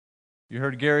You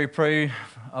heard Gary pray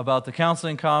about the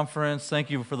counseling conference. Thank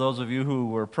you for those of you who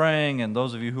were praying and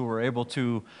those of you who were able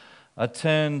to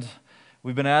attend.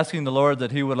 We've been asking the Lord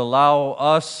that He would allow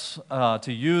us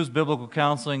to use biblical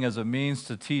counseling as a means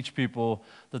to teach people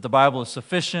that the Bible is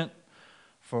sufficient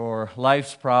for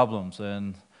life's problems.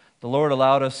 And the Lord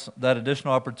allowed us that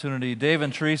additional opportunity. Dave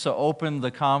and Teresa opened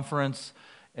the conference,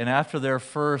 and after their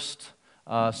first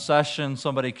session,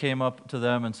 somebody came up to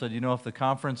them and said, if the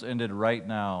conference ended right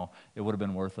now, it would have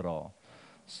been worth it all.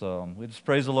 So we just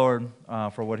praise the Lord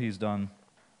for what He's done.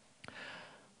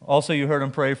 Also, you heard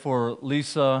him pray for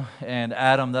Lisa and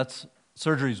Adam. That's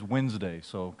surgery's Wednesday,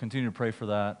 so continue to pray for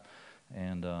that.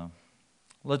 And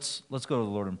let's go to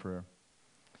the Lord in prayer.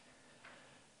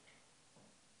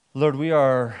 Lord, we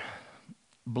are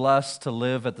blessed to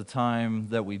live at the time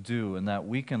that we do, and that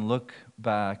we can look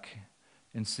back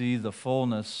and see the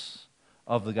fullness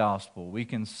of the gospel. We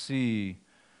can see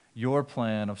your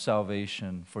plan of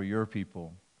salvation for your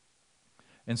people.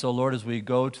 And so, Lord, as we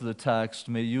go to the text,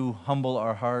 may you humble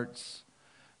our hearts.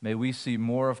 May we see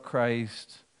more of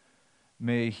Christ.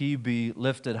 May He be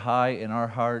lifted high in our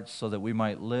hearts so that we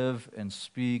might live and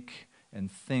speak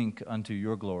and think unto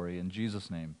your glory. In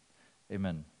Jesus' name,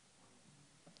 amen.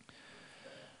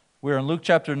 We're in Luke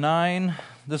chapter 9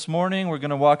 this morning. We're going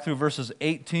to walk through verses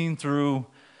 18 through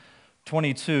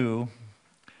 22.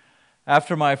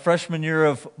 After my freshman year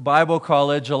of Bible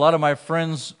college, a lot of my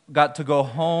friends got to go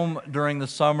home during the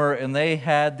summer, and they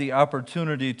had the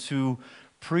opportunity to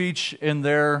preach in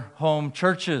their home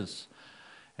churches.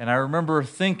 And I remember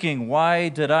thinking, why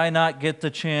did I not get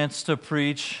the chance to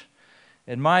preach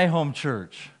in my home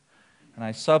church? And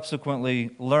I subsequently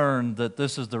learned that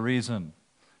this is the reason.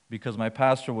 Because my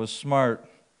pastor was smart,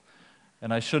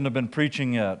 and I shouldn't have been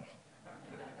preaching yet.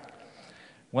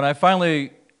 When I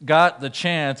finally got the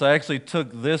chance, I actually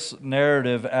took this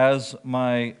narrative as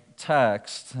my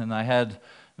text, and I had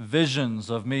visions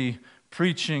of me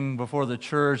preaching before the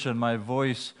church and my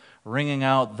voice ringing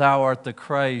out, "Thou art the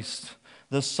Christ,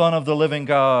 the Son of the living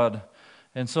God."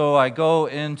 And so I go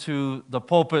into the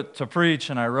pulpit to preach,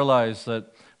 and I realize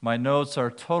that my notes are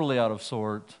totally out of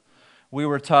sort. We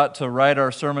were taught to write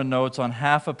our sermon notes on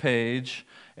half a page,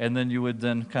 and then you would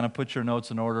then kind of put your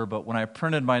notes in order. But when I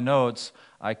printed my notes,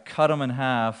 I cut them in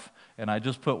half, and I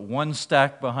just put one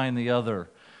stack behind the other.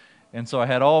 And so I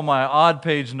had all my odd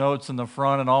page notes in the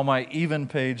front and all my even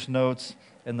page notes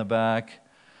in the back.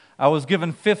 I was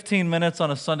given 15 minutes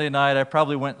on a Sunday night. I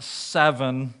probably went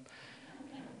 7,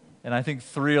 and I think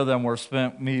 3 of them were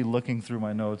spent me looking through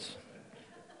my notes.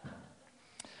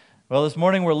 Well, this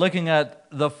morning we're looking at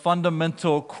the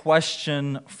fundamental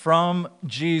question from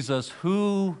Jesus: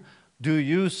 who do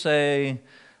you say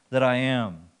that I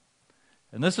am?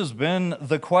 And this has been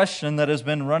the question that has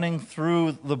been running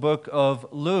through the book of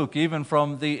Luke, even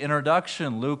from the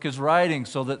introduction. Luke is writing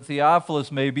so that Theophilus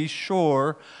may be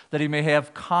sure that he may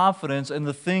have confidence in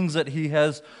the things that he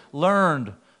has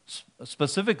learned,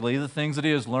 specifically the things that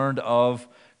he has learned of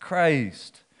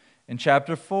Christ. In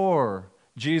chapter 4,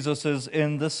 Jesus is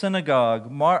in the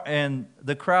synagogue, and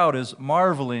the crowd is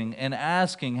marveling and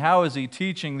asking, how is he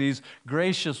teaching these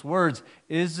gracious words?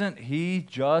 Isn't he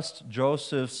just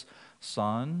Joseph's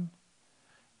son?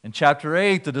 In chapter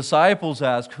 8, the disciples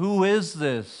ask, who is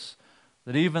this,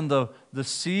 that even the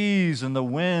seas and the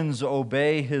winds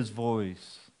obey his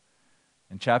voice?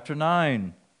 In chapter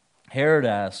 9, Herod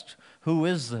asked, who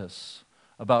is this,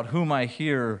 about whom I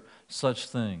hear such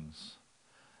things?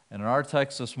 And in our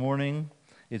text this morning,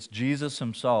 it's Jesus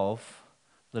himself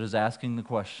that is asking the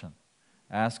question,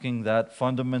 asking that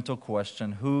fundamental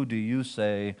question, who do you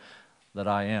say that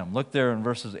I am? Look there in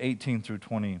verses 18 through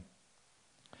 20.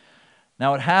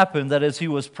 Now it happened that as he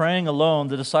was praying alone,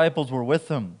 the disciples were with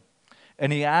him,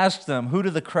 and he asked them, who do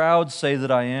the crowd say that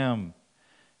I am?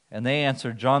 And they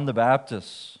answered, John the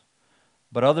Baptist,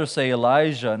 but others say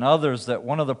Elijah, and others that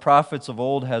one of the prophets of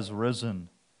old has risen.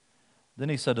 Then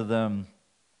he said to them,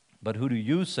 but who do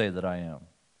you say that I am?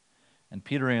 And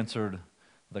Peter answered,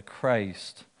 the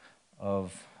Christ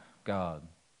of God.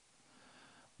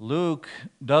 Luke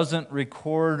doesn't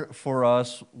record for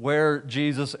us where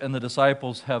Jesus and the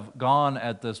disciples have gone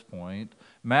at this point.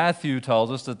 Matthew tells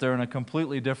us that they're in a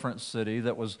completely different city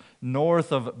that was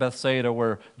north of Bethsaida,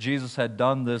 where Jesus had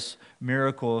done this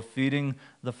miracle of feeding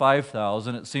the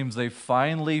 5,000. It seems they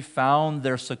finally found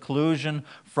their seclusion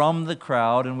from the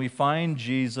crowd, and we find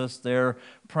Jesus there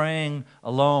praying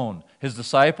alone. His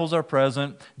disciples are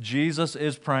present. Jesus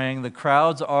is praying. The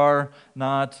crowds are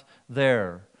not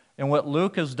there. And what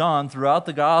Luke has done throughout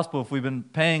the gospel, if we've been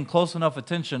paying close enough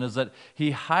attention, is that he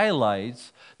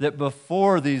highlights that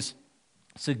before these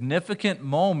significant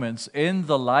moments in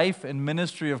the life and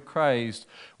ministry of Christ,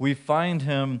 we find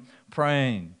him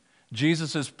praying.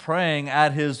 Jesus is praying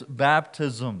at his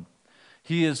baptism.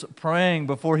 He is praying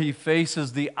before he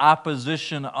faces the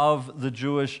opposition of the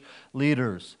Jewish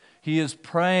leaders. He is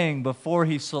praying before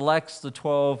he selects the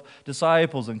 12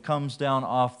 disciples and comes down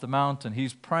off the mountain.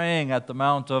 He's praying at the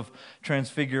Mount of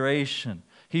Transfiguration.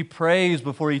 He prays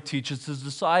before he teaches his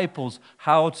disciples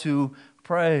how to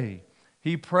pray.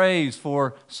 He prays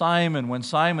for Simon when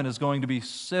Simon is going to be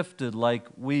sifted like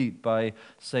wheat by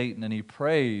Satan, and he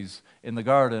prays in the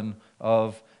Garden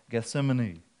of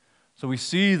Gethsemane. So we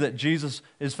see that Jesus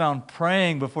is found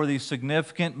praying before these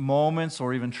significant moments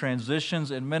or even transitions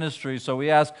in ministry. So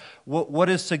we ask, what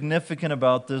is significant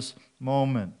about this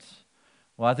moment?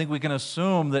 Well, I think we can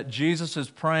assume that Jesus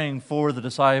is praying for the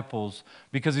disciples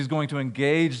because he's going to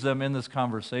engage them in this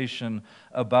conversation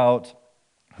about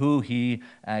who he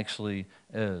actually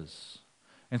is.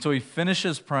 And so he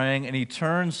finishes praying and he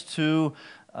turns to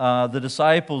the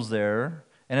disciples there.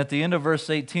 And at the end of verse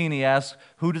 18, he asks,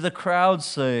 "Who do the crowd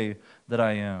say that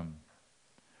I am?"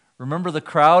 Remember, the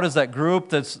crowd is that group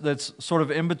that's sort of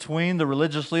in between the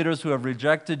religious leaders who have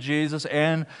rejected Jesus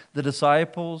and the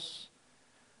disciples.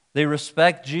 They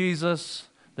respect Jesus.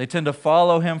 They tend to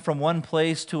follow him from one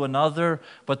place to another,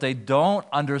 but they don't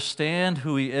understand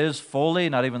who he is fully.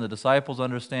 Not even the disciples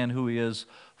understand who he is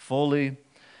fully.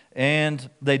 And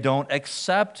they don't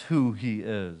accept who he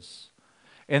is.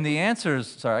 And the answer is,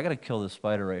 sorry, I got to kill this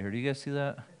spider right here. Do you guys see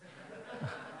that?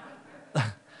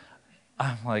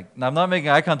 I'm not making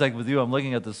eye contact with you. I'm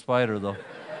looking at the spider, though.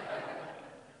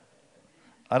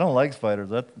 I don't like spiders.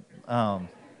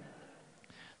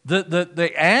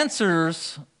 The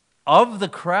answers of the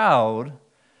crowd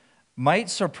might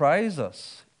surprise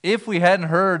us if we hadn't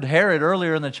heard Herod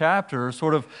earlier in the chapter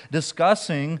sort of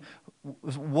discussing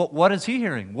what is he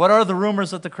hearing? What are the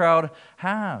rumors that the crowd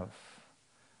have?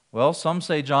 Well, some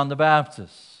say John the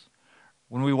Baptist.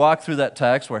 When we walk through that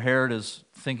text where Herod is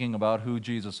thinking about who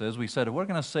Jesus is, we said we're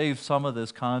going to save some of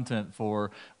this content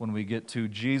for when we get to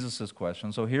Jesus'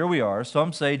 question. So here we are.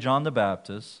 Some say John the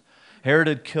Baptist. Herod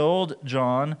had killed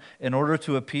John in order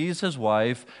to appease his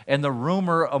wife, and the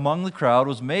rumor among the crowd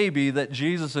was maybe that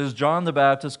Jesus is John the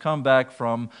Baptist come back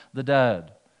from the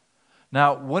dead.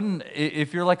 Now,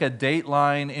 if you're like a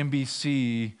Dateline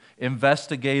NBC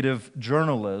investigative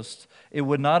journalist, it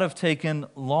would not have taken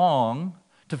long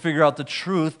to figure out the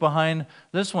truth behind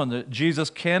this one, that Jesus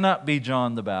cannot be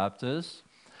John the Baptist.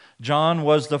 John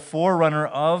was the forerunner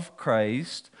of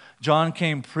Christ. John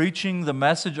came preaching the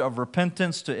message of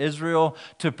repentance to Israel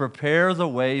to prepare the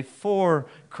way for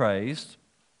Christ.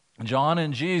 John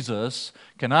and Jesus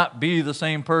cannot be the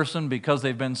same person because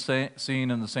they've been seen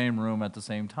in the same room at the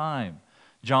same time.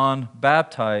 John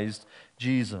baptized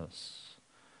Jesus.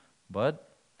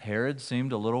 But Herod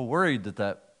seemed a little worried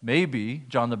that maybe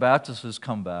John the Baptist has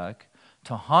come back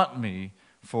to haunt me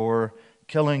for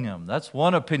killing him. That's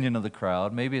one opinion of the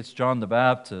crowd. Maybe it's John the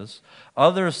Baptist.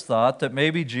 Others thought that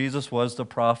maybe Jesus was the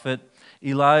prophet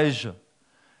Elijah.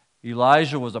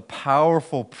 Elijah was a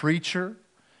powerful preacher.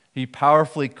 He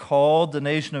powerfully called the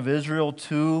nation of Israel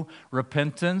to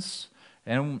repentance.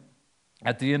 And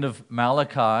at the end of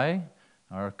Malachi,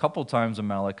 or a couple times in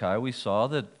Malachi, we saw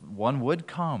that one would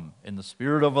come in the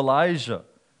spirit of Elijah.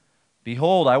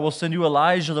 "Behold, I will send you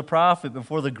Elijah the prophet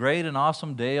before the great and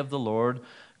awesome day of the Lord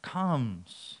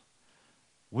comes."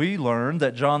 We learned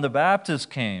that John the Baptist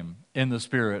came in the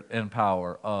spirit and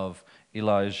power of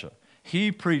Elijah.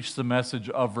 He preached the message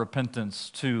of repentance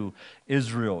to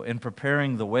Israel in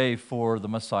preparing the way for the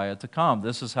Messiah to come.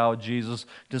 This is how Jesus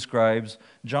describes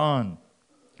John.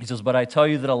 He says, "But I tell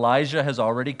you that Elijah has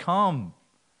already come."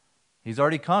 He's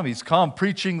already come. He's come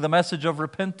preaching the message of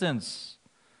repentance.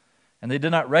 And they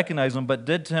did not recognize him, but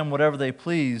did to him whatever they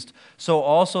pleased. So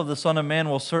also the Son of Man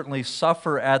will certainly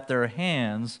suffer at their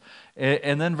hands.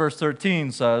 And then verse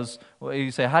 13 says, well, you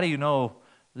say, how do you know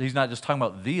he's not just talking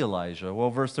about the Elijah?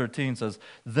 Well, verse 13 says,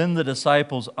 "Then the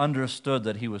disciples understood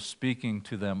that he was speaking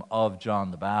to them of John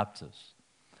the Baptist."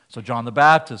 So John the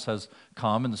Baptist has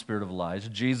come in the spirit of Elijah.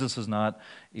 Jesus is not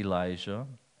Elijah.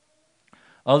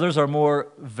 Others are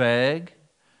more vague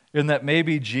in that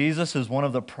maybe Jesus is one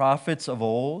of the prophets of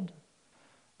old.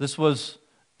 This was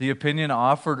the opinion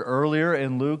offered earlier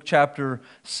in Luke chapter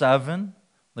 7.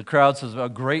 The crowd says, "A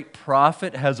great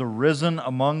prophet has arisen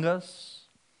among us."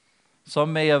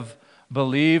 Some may have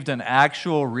believed in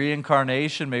actual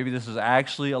reincarnation. Maybe this is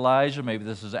actually Elijah. Maybe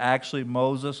this is actually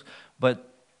Moses. But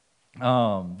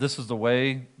this is the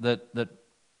way that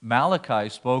Malachi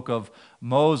spoke of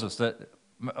Moses. That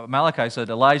Malachi said,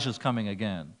 "Elijah's coming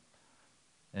again."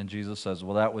 And Jesus says,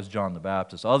 well, that was John the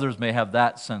Baptist. Others may have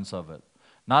that sense of it.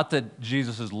 Not that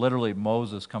Jesus is literally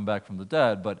Moses come back from the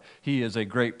dead, but he is a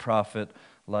great prophet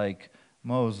like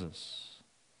Moses.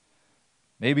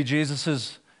 Maybe Jesus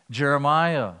is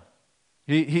Jeremiah.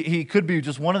 He could be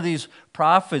just one of these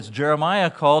prophets. Jeremiah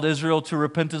called Israel to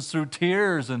repentance through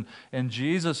tears, and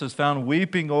Jesus is found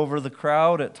weeping over the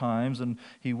crowd at times, and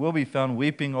he will be found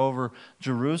weeping over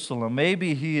Jerusalem.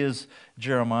 Maybe he is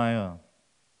Jeremiah.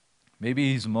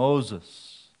 Maybe he's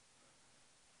Moses.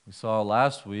 We saw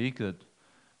last week that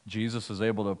Jesus is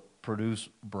able to produce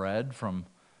bread from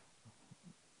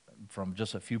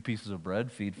just a few pieces of bread,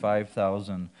 feed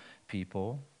 5,000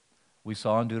 people. We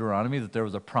saw in Deuteronomy that there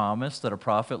was a promise that a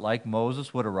prophet like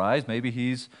Moses would arise. Maybe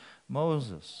he's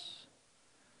Moses.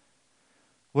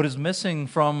 What is missing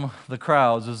from the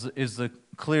crowds is the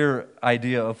clear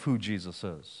idea of who Jesus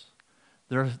is.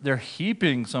 They're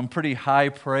heaping some pretty high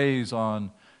praise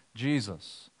on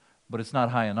Jesus, but it's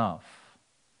not high enough.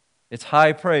 It's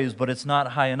high praise, but it's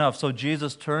not high enough. So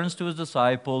Jesus turns to his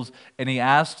disciples and he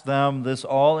asks them this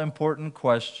all-important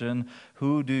question,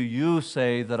 who do you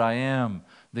say that I am?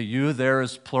 The you there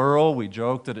is plural. We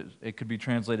joke that it could be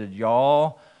translated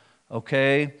y'all.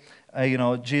 Okay?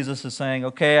 Jesus is saying,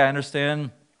 okay, I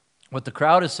understand what the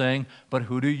crowd is saying, but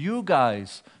who do you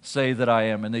guys say that I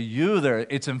am? And the you there,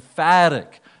 it's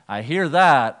emphatic. I hear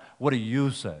that. What do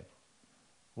you say?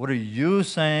 What are you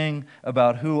saying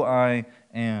about who I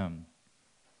am?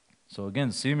 So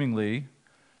again, seemingly,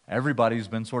 everybody's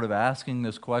been sort of asking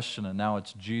this question, and now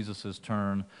it's Jesus'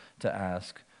 turn to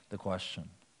ask the question.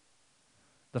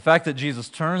 The fact that Jesus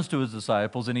turns to his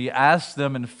disciples and he asks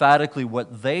them emphatically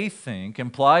what they think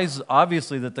implies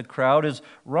obviously that the crowd is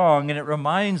wrong, and it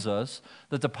reminds us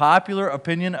that the popular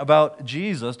opinion about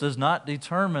Jesus does not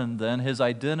determine then his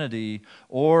identity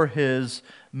or his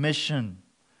mission.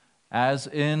 As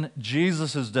in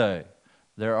Jesus' day,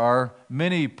 there are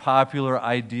many popular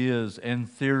ideas and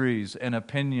theories and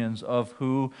opinions of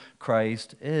who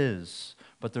Christ is,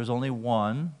 but there's only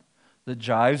one that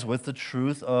jives with the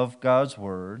truth of God's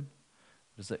Word,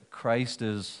 is that Christ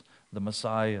is the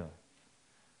Messiah.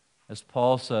 As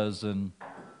Paul says in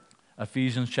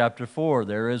Ephesians chapter 4,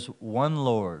 there is one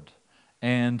Lord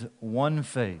and one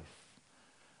faith.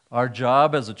 Our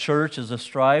job as a church is to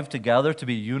strive together to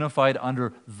be unified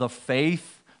under the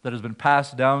faith that has been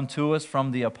passed down to us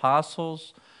from the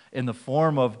apostles in the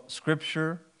form of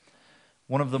Scripture.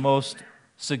 One of the most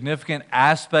significant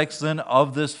aspects then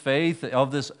of this faith,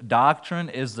 of this doctrine,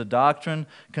 is the doctrine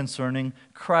concerning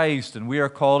Christ. And we are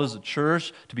called as a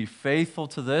church to be faithful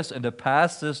to this and to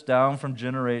pass this down from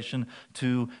generation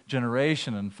to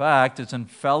generation. In fact, it's in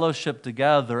fellowship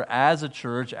together as a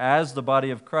church, as the body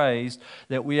of Christ,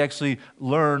 that we actually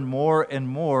learn more and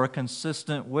more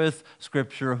consistent with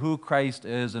Scripture who Christ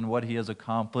is and what he has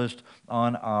accomplished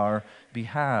on our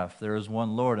behalf. There is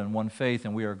one Lord and one faith,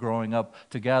 and we are growing up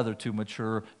together to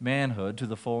mature manhood, to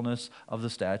the fullness of the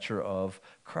stature of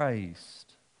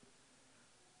Christ.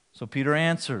 So Peter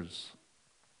answers.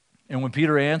 And when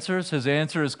Peter answers, his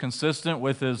answer is consistent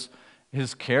with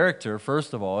his character.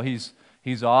 First of all, he's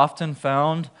often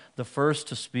found the first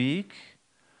to speak.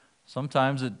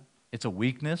 Sometimes it's a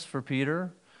weakness for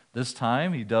Peter. This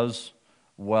time he does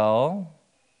well.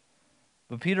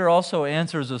 But Peter also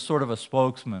answers as sort of a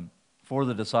spokesman for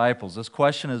the disciples. This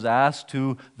question is asked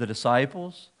to the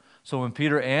disciples. So when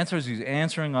Peter answers, he's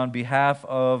answering on behalf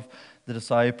of the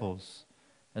disciples.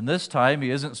 And this time,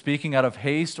 he isn't speaking out of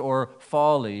haste or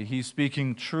folly. He's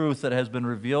speaking truth that has been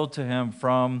revealed to him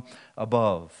from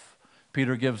above.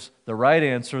 Peter gives the right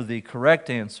answer, the correct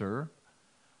answer,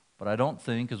 but I don't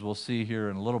think, as we'll see here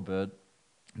in a little bit,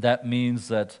 that means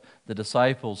that the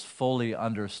disciples fully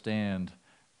understand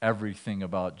everything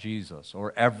about Jesus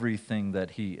or everything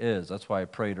that he is. That's why I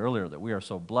prayed earlier that we are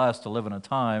so blessed to live in a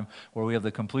time where we have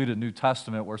the completed New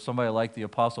Testament, where somebody like the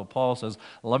Apostle Paul says,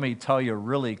 let me tell you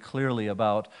really clearly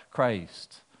about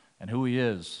Christ and who he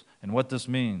is and what this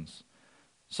means.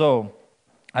 So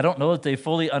I don't know that they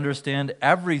fully understand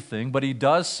everything, but he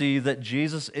does see that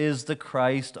Jesus is the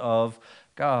Christ of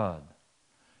God.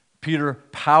 Peter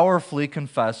powerfully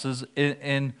confesses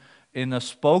in a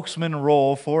spokesman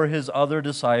role for his other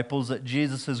disciples that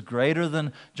Jesus is greater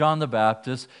than John the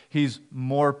Baptist. He's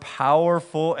more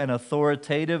powerful and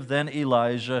authoritative than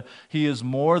Elijah. He is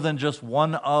more than just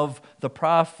one of the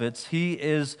prophets. He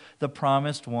is the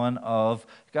promised one of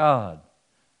God.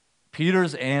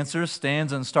 Peter's answer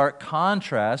stands in stark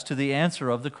contrast to the answer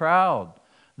of the crowd.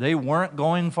 They weren't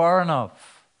going far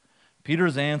enough.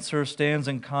 Peter's answer stands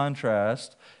in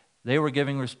contrast. They were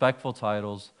giving respectful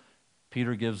titles.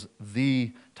 Peter gives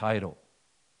the title.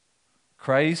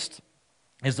 Christ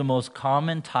is the most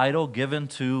common title given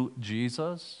to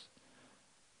Jesus.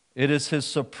 It is his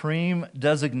supreme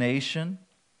designation.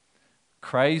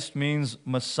 Christ means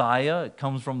Messiah. It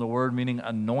comes from the word meaning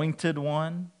anointed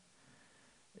one.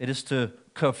 It is to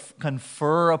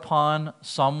confer upon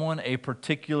someone a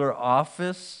particular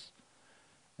office.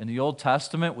 In the Old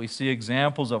Testament, we see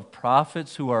examples of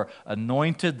prophets who are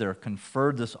anointed. They're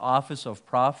conferred this office of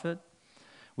prophet.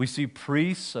 We see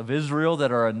priests of Israel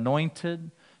that are anointed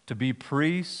to be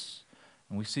priests.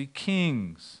 And we see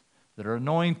kings that are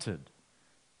anointed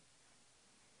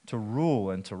to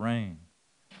rule and to reign.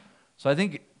 So I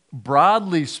think,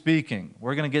 broadly speaking,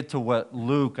 we're going to get to what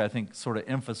Luke, I think, sort of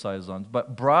emphasizes on,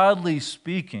 but broadly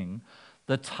speaking,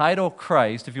 the title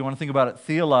Christ, if you want to think about it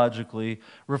theologically,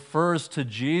 refers to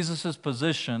Jesus'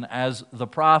 position as the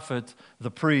prophet,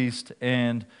 the priest,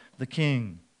 and the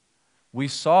king. We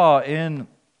saw in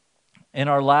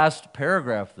our last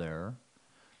paragraph there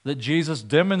that Jesus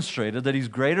demonstrated that he's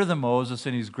greater than Moses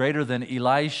and he's greater than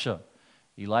Elisha.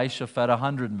 Elisha fed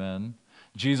 100 men.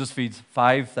 Jesus feeds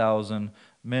 5,000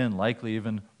 men. Likely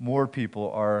even more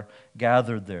people are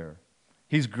gathered there.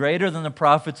 He's greater than the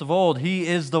prophets of old. He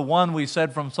is the one, we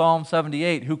said from Psalm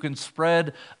 78, who can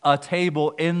spread a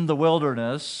table in the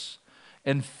wilderness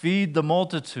and feed the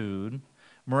multitude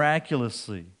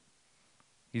miraculously.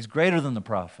 He's greater than the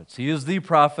prophets. He is the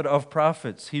prophet of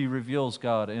prophets. He reveals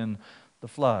God in the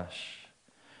flesh.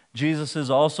 Jesus is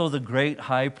also the great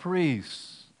high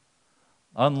priest.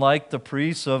 Unlike the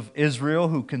priests of Israel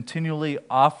who continually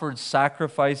offered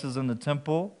sacrifices in the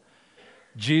temple,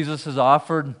 Jesus has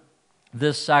offered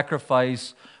this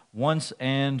sacrifice once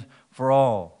and for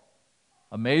all.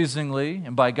 Amazingly,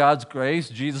 and by God's grace,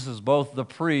 Jesus is both the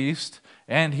priest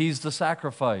and he's the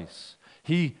sacrifice.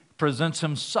 He presents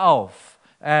himself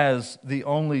as the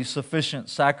only sufficient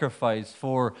sacrifice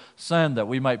for sin, that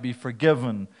we might be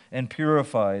forgiven and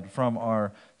purified from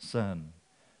our sin.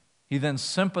 He then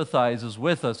sympathizes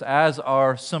with us as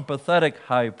our sympathetic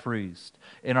high priest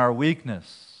in our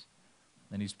weakness,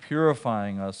 and he's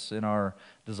purifying us in our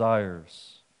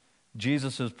desires.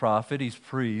 Jesus is prophet, he's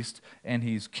priest, and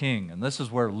he's king. And this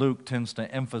is where Luke tends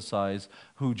to emphasize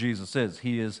who Jesus is.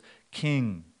 He is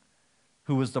king,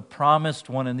 who was the promised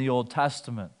one in the Old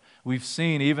Testament. We've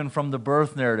seen, even from the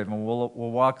birth narrative, and we'll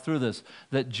walk through this,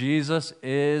 that Jesus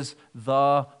is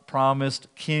the promised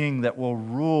king that will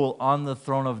rule on the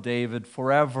throne of David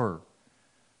forever.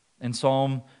 In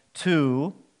Psalm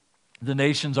 2, the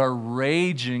nations are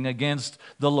raging against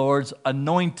the Lord's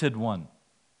anointed one,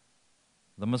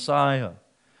 the Messiah.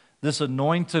 This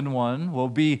anointed one will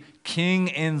be king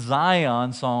in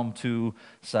Zion, Psalm 2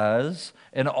 says,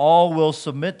 and all will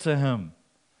submit to him.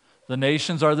 The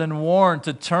nations are then warned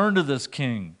to turn to this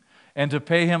king and to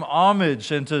pay him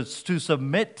homage and to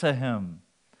submit to him.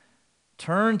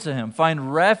 Turn to him,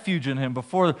 find refuge in him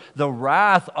before the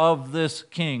wrath of this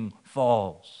king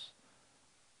falls.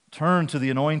 Turn to the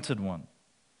anointed one.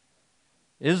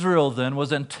 Israel then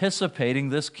was anticipating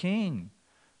this king,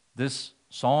 this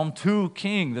Psalm 2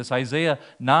 king, this Isaiah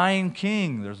 9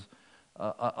 king. There's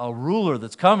a ruler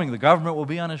that's coming. The government will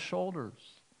be on his shoulders.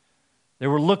 They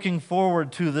were looking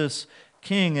forward to this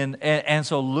king, and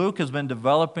so Luke has been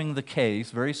developing the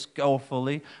case very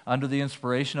skillfully under the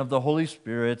inspiration of the Holy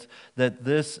Spirit that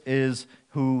this is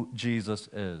who Jesus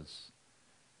is.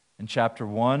 In chapter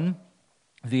 1,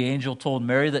 the angel told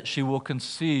Mary that she will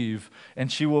conceive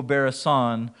and she will bear a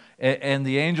son, and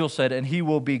the angel said, and he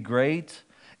will be great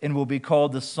and will be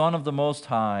called the Son of the Most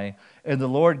High, and the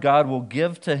Lord God will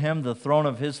give to him the throne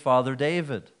of his father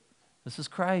David. This is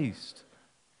Christ.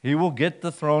 He will get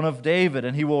the throne of David,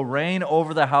 and he will reign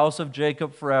over the house of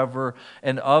Jacob forever,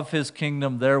 and of his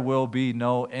kingdom there will be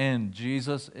no end.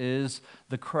 Jesus is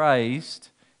the Christ.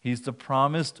 He's the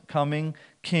promised coming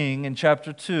king. In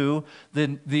chapter 2,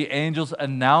 the angels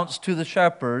announce to the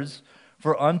shepherds,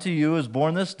 for unto you is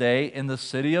born this day in the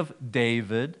city of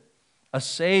David a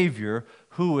Savior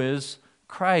who is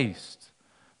Christ,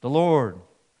 the Lord.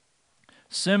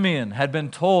 Simeon had been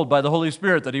told by the Holy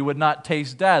Spirit that he would not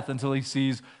taste death until he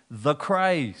sees the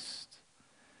Christ.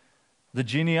 The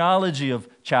genealogy of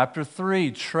chapter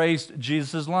 3 traced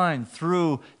Jesus' line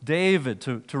through David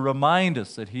to remind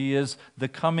us that he is the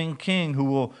coming king who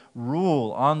will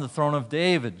rule on the throne of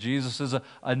David. Jesus is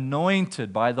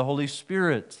anointed by the Holy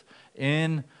Spirit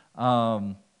in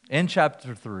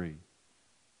chapter 3.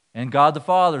 And God the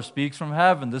Father speaks from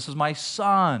heaven, this is my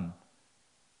Son,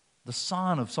 the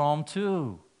Son of Psalm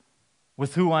 2,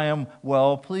 with whom I am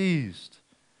well pleased.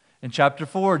 In chapter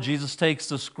 4, Jesus takes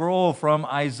the scroll from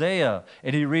Isaiah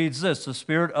and he reads this, the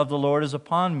Spirit of the Lord is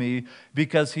upon me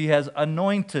because he has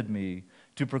anointed me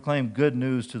to proclaim good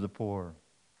news to the poor.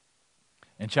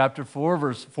 In chapter 4,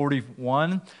 verse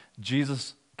 41,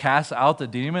 Jesus cast out the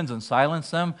demons and silenced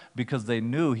them because they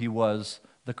knew he was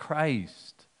the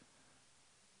Christ.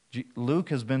 Luke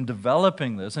has been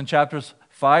developing this. In chapters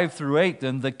 5 through 8,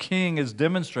 then the king is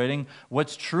demonstrating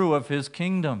what's true of his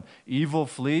kingdom. Evil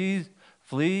flees.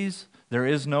 There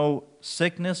is no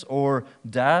sickness or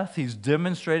death. He's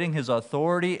demonstrating his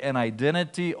authority and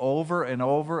identity over and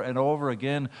over and over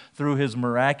again through his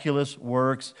miraculous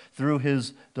works, through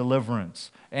his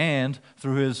deliverance, and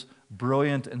through his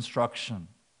brilliant instruction.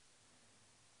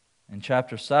 In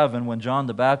chapter 7, when John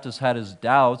the Baptist had his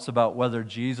doubts about whether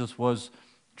Jesus was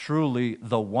truly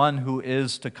the one who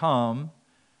is to come,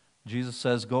 Jesus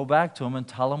says, go back to him and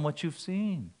tell him what you've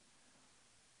seen.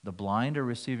 The blind are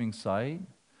receiving sight.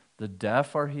 The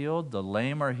deaf are healed, the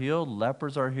lame are healed,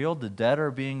 lepers are healed, the dead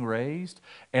are being raised,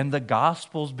 and the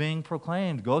gospel's being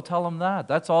proclaimed. Go tell him that.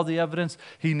 That's all the evidence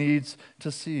he needs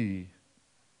to see.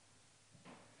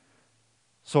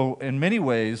 So in many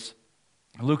ways,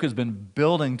 Luke has been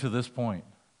building to this point.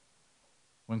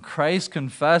 When Peter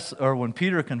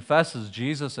confesses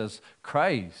Jesus as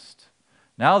Christ,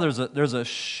 now there's a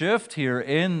shift here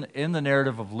in the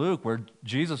narrative of Luke where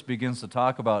Jesus begins to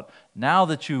talk about, now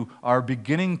that you are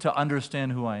beginning to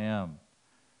understand who I am,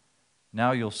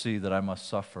 now you'll see that I must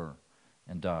suffer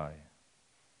and die.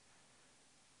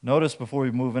 Notice before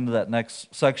we move into that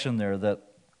next section there that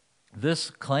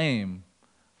this claim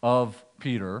of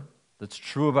Peter that's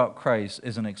true about Christ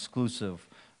is an exclusive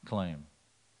claim.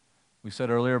 We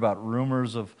said earlier about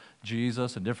rumors of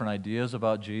Jesus and different ideas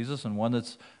about Jesus, and one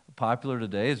that's popular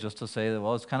today is just to say that,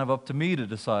 well, it's kind of up to me to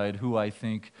decide who I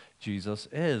think Jesus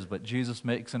is. But Jesus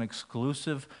makes an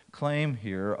exclusive claim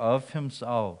here of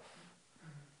himself.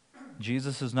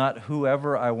 Jesus is not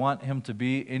whoever I want him to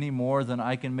be any more than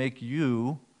I can make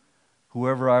you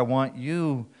whoever I want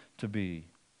you to be.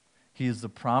 He is the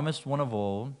promised one of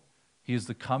old. He is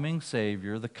the coming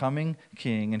Savior, the coming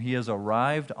King, and he has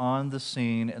arrived on the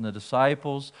scene, and the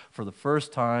disciples, for the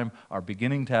first time, are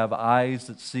beginning to have eyes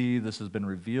that see. This has been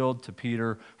revealed to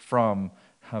Peter from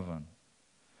heaven.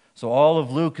 So all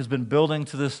of Luke has been building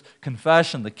to this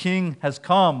confession. The King has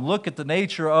come. Look at the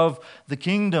nature of the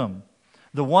kingdom.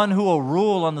 The one who will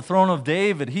rule on the throne of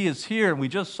David, he is here. And we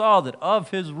just saw that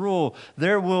of his rule,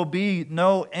 there will be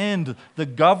no end. The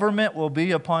government will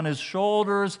be upon his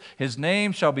shoulders. His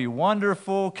name shall be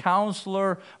Wonderful,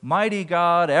 Counselor, Mighty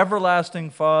God, Everlasting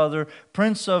Father,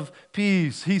 Prince of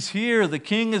Peace. He's here. The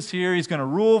King is here. He's going to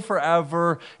rule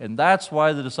forever. And that's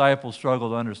why the disciples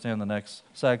struggle to understand the next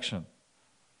section.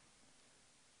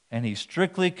 And he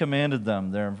strictly commanded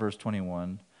them, there in verse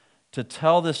 21, to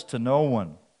tell this to no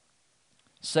one,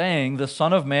 saying, the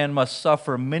Son of Man must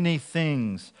suffer many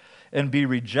things and be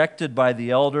rejected by the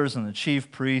elders and the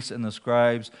chief priests and the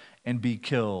scribes and be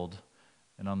killed,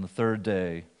 and on the third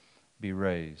day be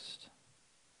raised.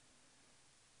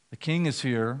 The King is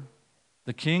here,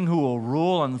 the King who will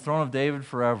rule on the throne of David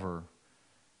forever.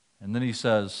 And then he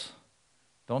says,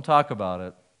 don't talk about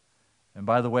it. And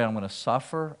by the way, I'm going to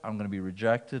suffer, I'm going to be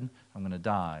rejected, I'm going to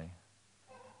die,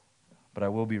 but I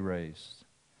will be raised.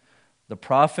 The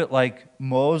prophet like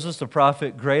Moses, the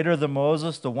prophet greater than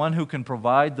Moses, the one who can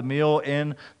provide the meal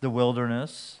in the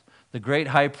wilderness, the great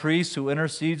high priest who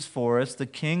intercedes for us, the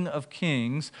King of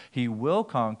kings, he will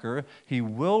conquer, he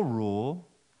will rule,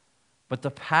 but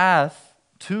the path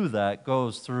to that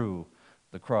goes through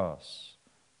the cross,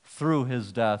 through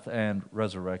his death and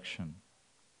resurrection.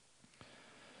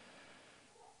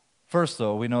 First,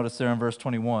 though, we notice there in verse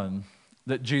 21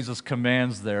 that Jesus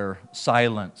commands their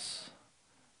silence.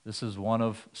 This is one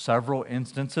of several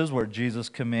instances where Jesus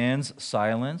commands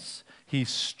silence. He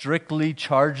strictly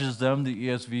charges them, the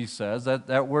ESV says.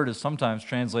 That word is sometimes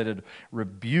translated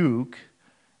rebuke.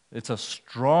 It's a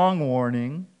strong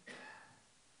warning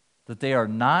that they are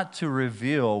not to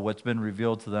reveal what's been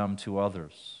revealed to them to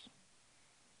others.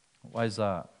 Why is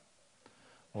that?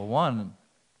 Well, one,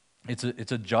 it's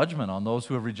a judgment on those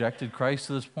who have rejected Christ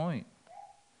to this point.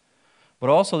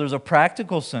 But also there's a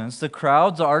practical sense. The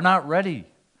crowds are not ready.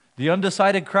 The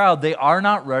undecided crowd, they are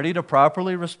not ready to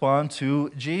properly respond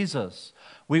to Jesus.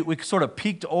 We sort of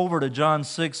peeked over to John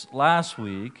 6 last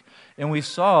week, and we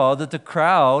saw that the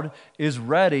crowd is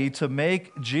ready to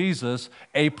make Jesus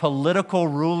a political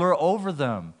ruler over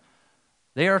them.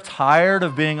 They are tired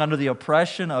of being under the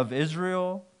oppression of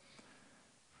Israel.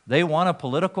 They want a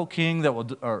political king that will,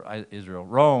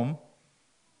 Rome.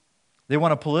 They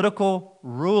want a political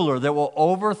ruler that will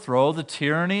overthrow the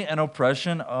tyranny and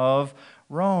oppression of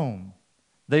Rome.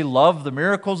 They love the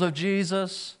miracles of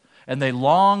Jesus, and they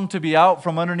long to be out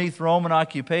from underneath Roman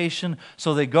occupation,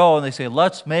 so they go and they say,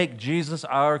 let's make Jesus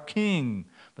our king.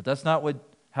 But that's not what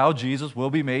how Jesus will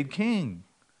be made king.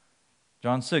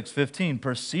 John 6:15,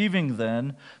 perceiving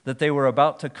then that they were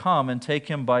about to come and take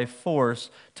him by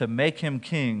force to make him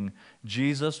king,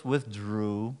 Jesus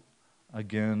withdrew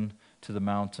again to the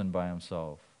mountain by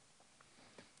himself.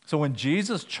 So when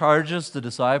Jesus charges the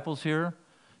disciples here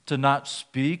to not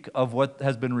speak of what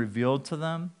has been revealed to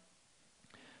them,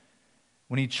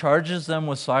 when he charges them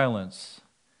with silence,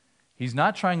 he's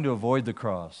not trying to avoid the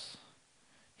cross.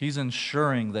 He's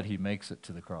ensuring that he makes it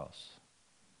to the cross.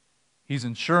 He's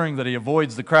ensuring that he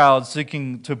avoids the crowd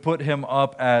seeking to put him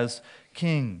up as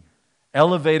king,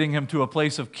 elevating him to a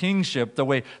place of kingship the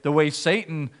way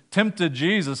Satan tempted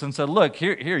Jesus and said, look,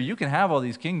 here, you can have all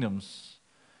these kingdoms.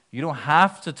 You don't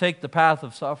have to take the path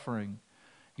of suffering.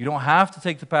 You don't have to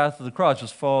take the path of the cross.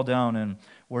 Just fall down and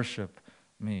worship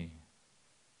me.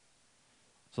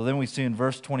 So then we see in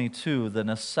verse 22 the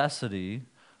necessity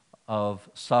of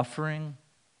suffering,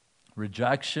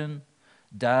 rejection,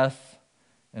 death,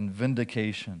 and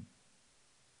vindication.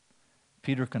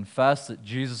 Peter confessed that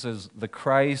Jesus is the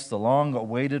Christ, the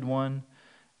long-awaited one,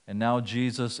 and now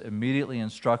Jesus immediately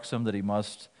instructs him that he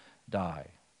must die.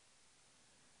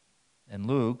 And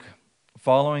Luke,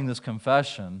 following this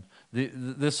confession,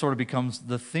 this sort of becomes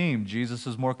the theme. Jesus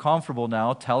is more comfortable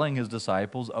now telling his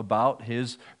disciples about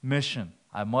his mission.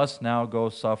 I must now go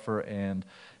suffer and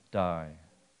die.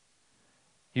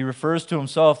 He refers to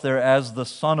himself there as the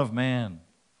Son of Man.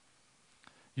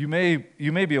 You may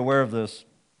be aware of this.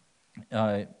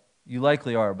 You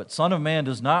likely are. But Son of Man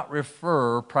does not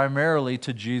refer primarily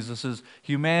to Jesus'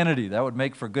 humanity. That would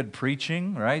make for good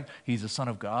preaching, right? He's the Son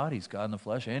of God. He's God in the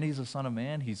flesh. And he's the Son of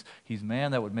Man. He's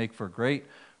man. That would make for great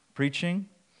preaching.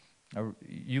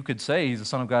 You could say he's the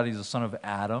Son of God. He's the Son of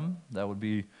Adam. That would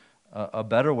be a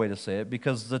better way to say it,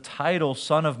 because the title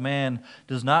Son of Man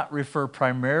does not refer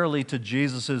primarily to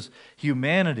Jesus'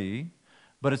 humanity,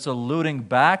 but it's alluding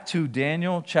back to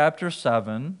Daniel chapter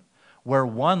 7, where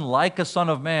one like a Son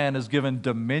of Man is given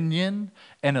dominion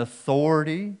and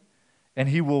authority, and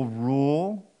he will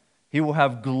rule. He will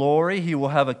have glory. He will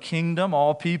have a kingdom.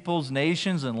 All peoples,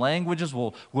 nations, and languages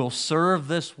will serve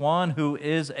this one who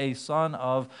is a Son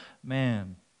of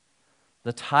Man.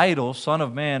 The title, Son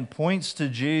of Man, points to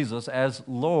Jesus as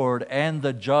Lord and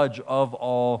the judge of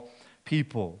all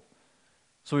people.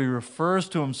 So he refers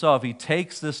to himself. He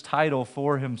takes this title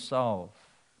for himself.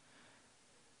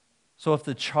 So if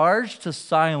the charge to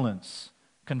silence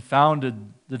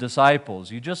confounded the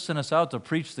disciples, you just sent us out to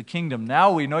preach the kingdom,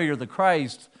 now we know you're the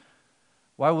Christ,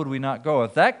 why would we not go?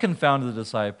 If that confounded the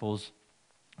disciples,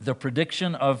 the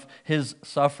prediction of his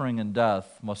suffering and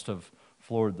death must have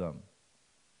floored them.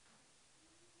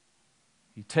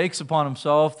 He takes upon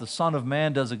himself the Son of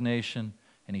Man designation,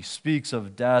 and he speaks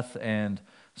of death and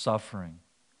suffering.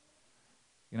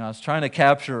 You know, I was trying to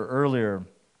capture earlier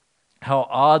how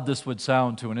odd this would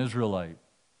sound to an Israelite.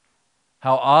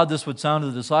 How odd this would sound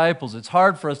to the disciples. It's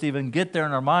hard for us to even get there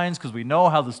in our minds because we know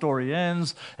how the story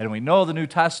ends, and we know the New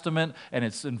Testament, and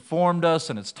it's informed us,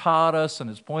 and it's taught us,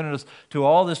 and it's pointed us to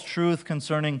all this truth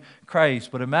concerning Christ.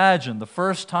 But imagine the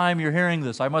first time you're hearing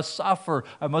this: I must suffer,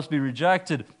 I must be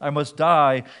rejected, I must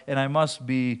die, and I must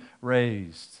be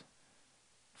raised.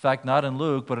 In fact, not in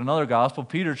Luke, but in another gospel,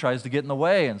 Peter tries to get in the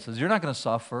way and says, you're not going to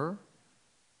suffer.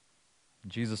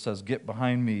 And Jesus says, get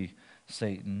behind me,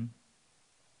 Satan.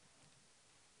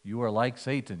 You are like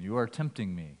Satan. You are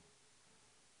tempting me.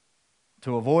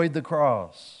 To avoid the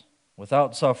cross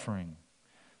without suffering,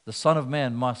 the Son of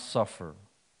Man must suffer.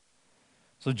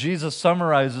 So Jesus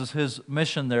summarizes his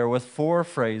mission there with 4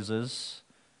 phrases.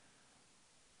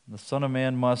 The Son of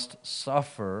Man must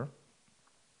suffer.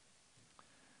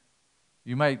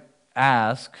 You might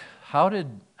ask, how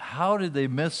did they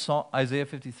miss Isaiah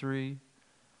 53?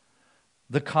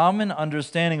 The common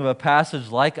understanding of a passage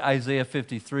like Isaiah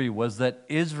 53 was that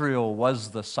Israel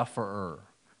was the sufferer,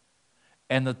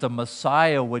 and that the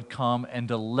Messiah would come and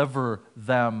deliver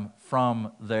them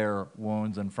from their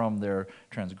wounds and from their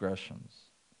transgressions.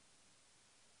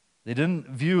 They didn't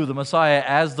view the Messiah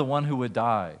as the one who would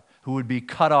die, who would be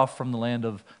cut off from the land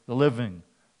of the living,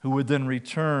 who would then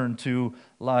return to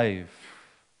life.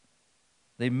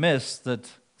 They missed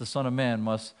that the Son of Man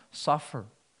must suffer,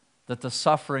 that the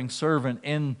suffering servant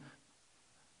in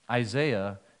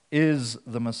Isaiah is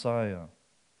the Messiah.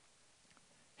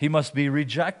 He must be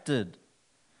rejected.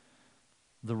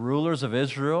 The rulers of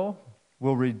Israel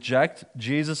will reject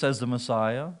Jesus as the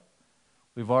Messiah.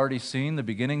 We've already seen the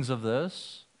beginnings of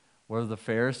this, where the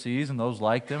Pharisees and those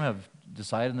like them have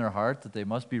decided in their heart that they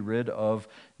must be rid of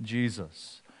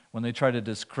Jesus. When they try to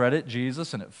discredit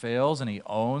Jesus and it fails, and he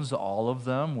owns all of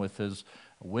them with his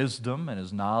wisdom and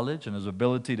his knowledge and his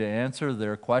ability to answer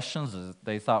their questions that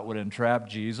they thought would entrap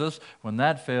Jesus. When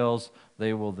that fails,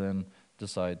 they will then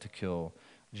decide to kill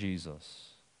Jesus.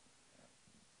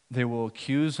 They will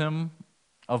accuse him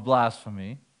of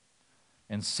blasphemy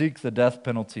and seek the death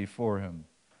penalty for him.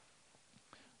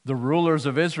 The rulers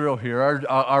of Israel here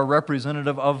are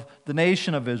representative of the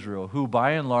nation of Israel, who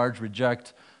by and large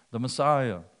reject the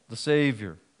Messiah, the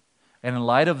Savior. And in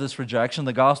light of this rejection,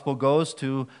 the gospel goes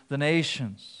to the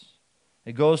nations.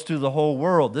 It goes to the whole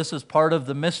world. This is part of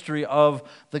the mystery of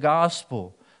the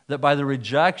gospel, that by the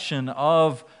rejection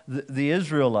of the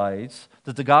Israelites,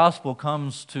 that the gospel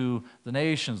comes to the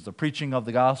nations. The preaching of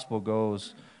the gospel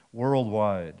goes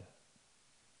worldwide.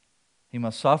 He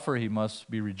must suffer, he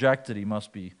must be rejected, he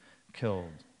must be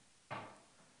killed.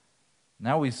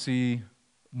 Now we see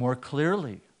more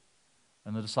clearly,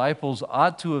 and the disciples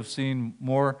ought to have seen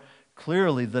more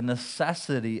clearly, the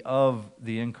necessity of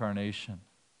the incarnation.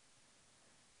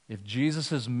 If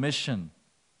Jesus' mission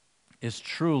is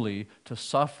truly to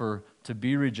suffer, to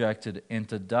be rejected, and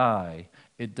to die,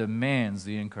 it demands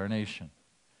the incarnation.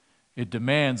 It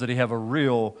demands that he have a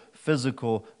real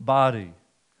physical body,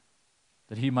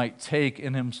 that he might take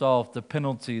in himself the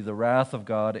penalty, the wrath of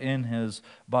God in his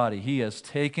body. He has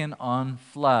taken on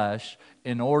flesh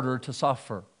in order to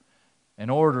suffer, in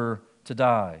order to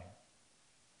die.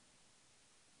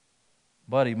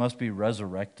 But he must be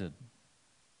resurrected.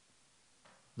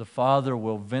 The Father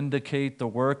will vindicate the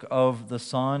work of the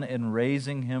Son in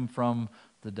raising him from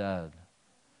the dead.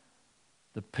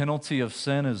 The penalty of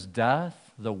sin is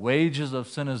death. The wages of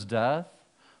sin is death.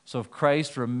 So if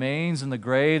Christ remains in the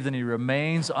grave, then he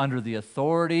remains under the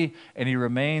authority and he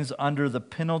remains under the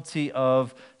penalty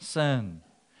of sin.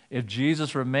 If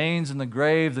Jesus remains in the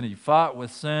grave, then he fought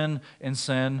with sin and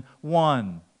sin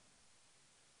won.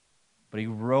 But he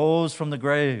rose from the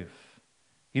grave.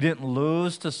 He didn't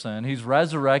lose to sin. He's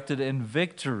resurrected in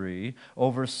victory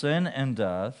over sin and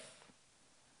death.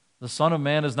 The Son of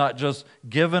Man is not just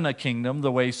given a kingdom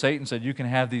the way Satan said, you can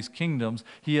have these kingdoms.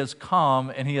 He has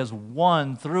come and he has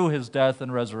won through his death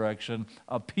and resurrection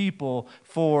a people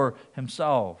for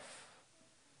himself.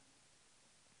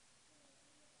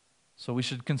 So we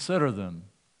should consider then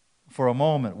for a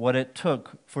moment what it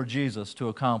took for Jesus to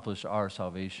accomplish our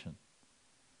salvation.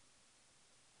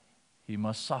 He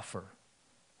must suffer.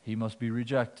 He must be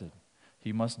rejected.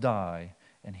 He must die.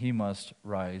 And he must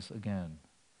rise again.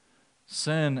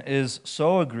 Sin is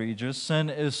so egregious. Sin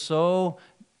is so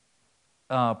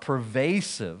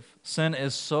pervasive. Sin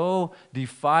is so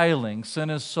defiling. Sin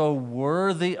is so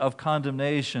worthy of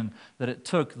condemnation that it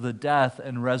took the death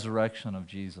and resurrection of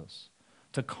Jesus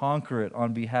to conquer it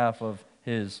on behalf of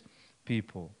his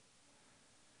people.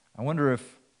 I wonder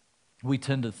if we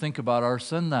tend to think about our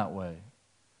sin that way.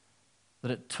 That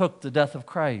it took the death of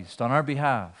Christ on our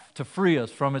behalf to free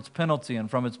us from its penalty and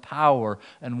from its power.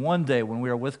 And one day when we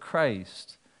are with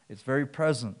Christ, its very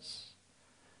presence.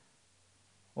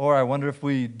 Or I wonder if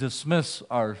we dismiss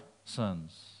our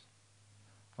sins.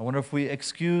 I wonder if we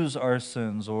excuse our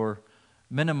sins or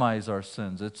minimize our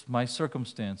sins. It's my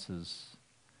circumstances.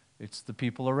 It's the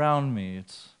people around me.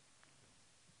 It's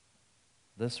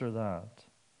this or that.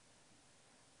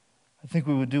 I think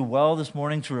we would do well this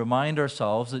morning to remind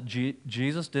ourselves that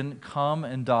Jesus didn't come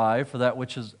and die for that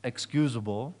which is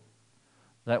excusable,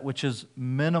 that which is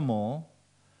minimal,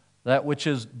 that which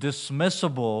is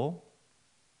dismissible.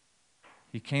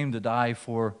 He came to die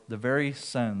for the very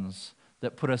sins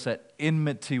that put us at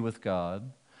enmity with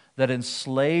God, that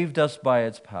enslaved us by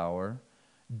its power,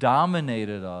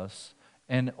 dominated us,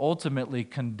 and ultimately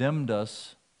condemned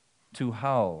us to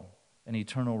hell and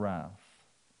eternal wrath.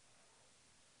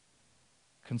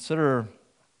 Consider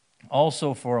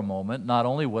also for a moment not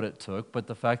only what it took, but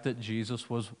the fact that Jesus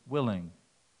was willing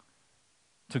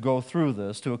to go through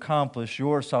this to accomplish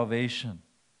your salvation.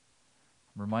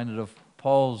 I'm reminded of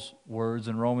Paul's words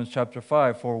in Romans chapter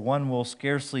 5, for one will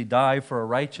scarcely die for a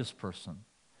righteous person,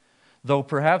 though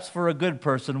perhaps for a good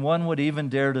person one would even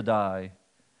dare to die.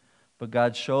 But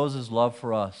God shows his love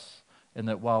for us in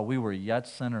that while we were yet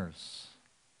sinners,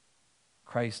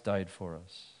 Christ died for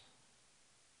us.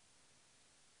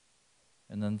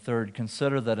 And then third,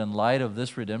 consider that in light of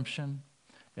this redemption,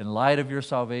 in light of your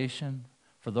salvation,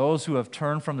 for those who have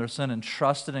turned from their sin and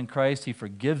trusted in Christ, he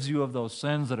forgives you of those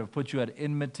sins that have put you at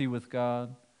enmity with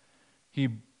God. He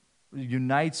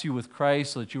unites you with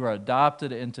Christ so that you are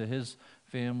adopted into his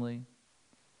family.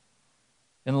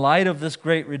 In light of this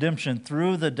great redemption,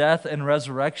 through the death and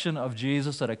resurrection of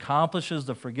Jesus that accomplishes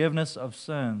the forgiveness of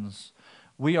sins,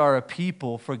 we are a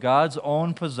people for God's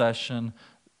own possession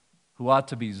who ought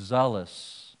to be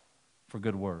zealous for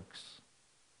good works.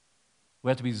 We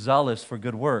have to be zealous for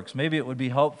good works. Maybe it would be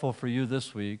helpful for you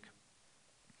this week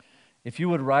if you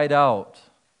would write out,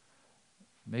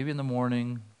 maybe in the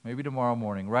morning, maybe tomorrow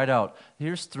morning, write out,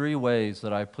 here's 3 ways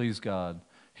that I please God.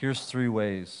 Here's 3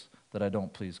 ways that I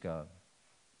don't please God.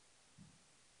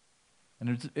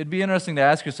 And it'd be interesting to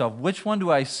ask yourself, which one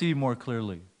do I see more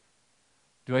clearly?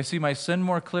 Do I see my sin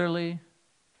more clearly?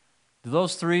 Do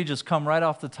those 3 just come right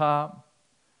off the top?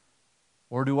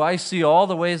 Or do I see all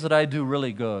the ways that I do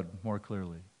really good more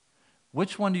clearly?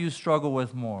 Which one do you struggle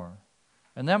with more?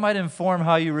 And that might inform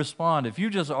how you respond. If you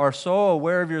just are so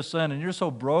aware of your sin and you're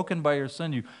so broken by your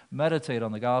sin, you meditate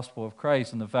on the gospel of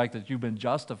Christ and the fact that you've been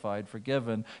justified,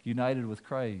 forgiven, united with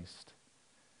Christ.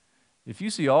 If you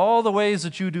see all the ways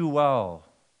that you do well,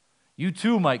 you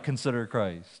too might consider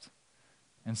Christ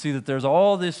and see that there's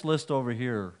all this list over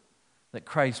here that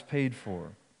Christ paid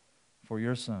for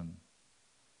your sin.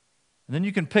 And then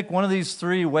you can pick one of these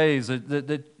 3 ways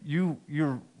that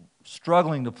you're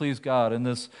struggling to please God in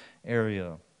this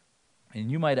area.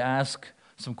 And you might ask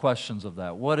some questions of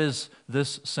that. What is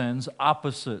this sin's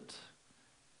opposite?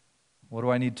 What do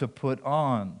I need to put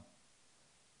on?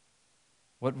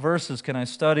 What verses can I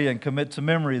study and commit to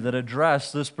memory that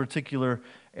address this particular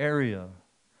area?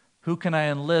 Who can I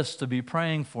enlist to be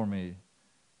praying for me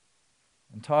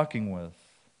and talking with?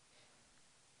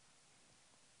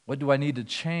 What do I need to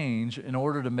change in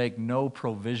order to make no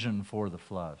provision for the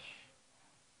flesh?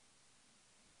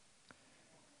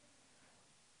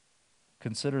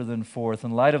 Consider then fourth,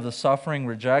 in light of the suffering,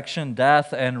 rejection,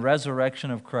 death, and resurrection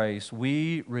of Christ,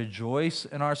 we rejoice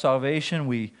in our salvation,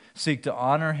 we seek to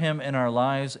honor Him in our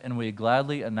lives, and we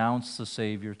gladly announce the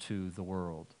Savior to the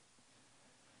world.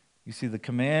 You see, the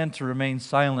command to remain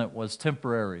silent was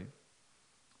temporary.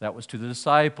 That was to the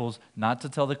disciples, not to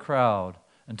tell the crowd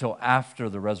until after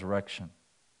the resurrection.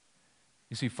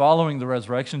 You see, following the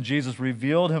resurrection, Jesus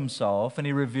revealed Himself, and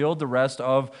He revealed the rest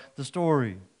of the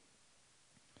story.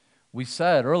 We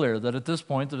said earlier that at this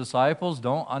point the disciples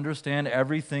don't understand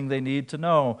everything they need to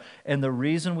know. And the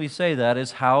reason we say that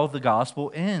is how the gospel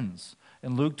ends.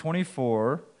 In Luke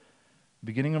 24,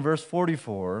 beginning in verse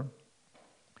 44,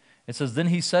 it says, "Then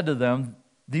He said to them,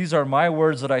 'These are my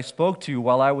words that I spoke to you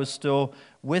while I was still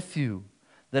with you,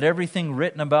 that everything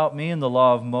written about me in the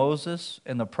law of Moses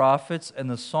and the prophets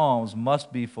and the Psalms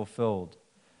must be fulfilled.'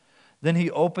 Then He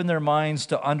opened their minds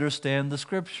to understand the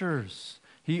Scriptures.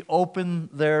 He opened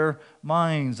their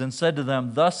minds and said to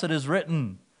them, 'Thus it is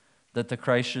written, that the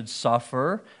Christ should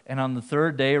suffer and on the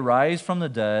 3rd day rise from the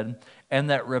dead, and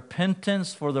that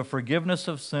repentance for the forgiveness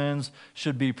of sins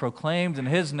should be proclaimed in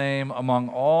His name among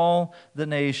all the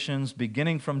nations,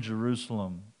 beginning from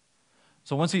Jerusalem.'"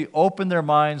 So once He opened their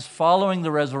minds following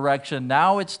the resurrection,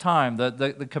 now it's time.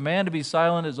 The command to be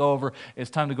silent is over.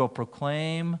 It's time to go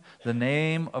proclaim the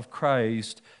name of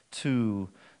Christ to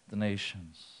the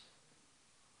nations.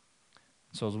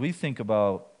 So as we think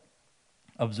about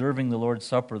observing the Lord's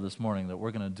Supper this morning that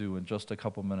we're going to do in just a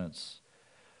couple minutes,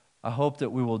 I hope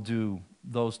that we will do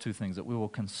those 2 things, that we will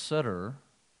consider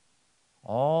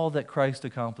all that Christ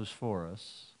accomplished for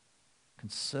us,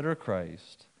 consider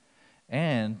Christ,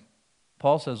 and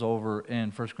Paul says over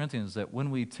in 1 Corinthians that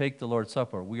when we take the Lord's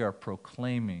Supper, we are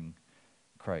proclaiming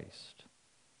Christ.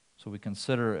 So we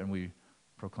consider and we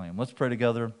proclaim. Let's pray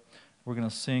together. We're going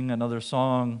to sing another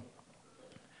song,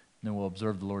 and then we'll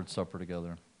observe the Lord's Supper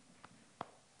together.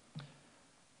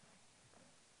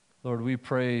 Lord, we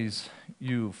praise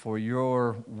You for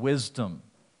Your wisdom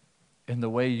in the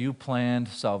way You planned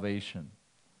salvation.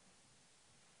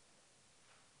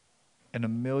 In a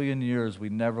million years, we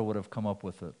never would have come up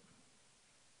with it.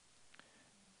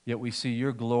 Yet we see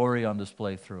Your glory on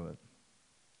display through it.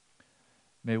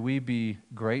 May we be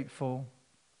grateful,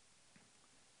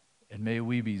 and may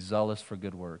we be zealous for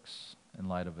good works in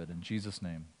light of it. In Jesus'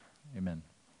 name, amen.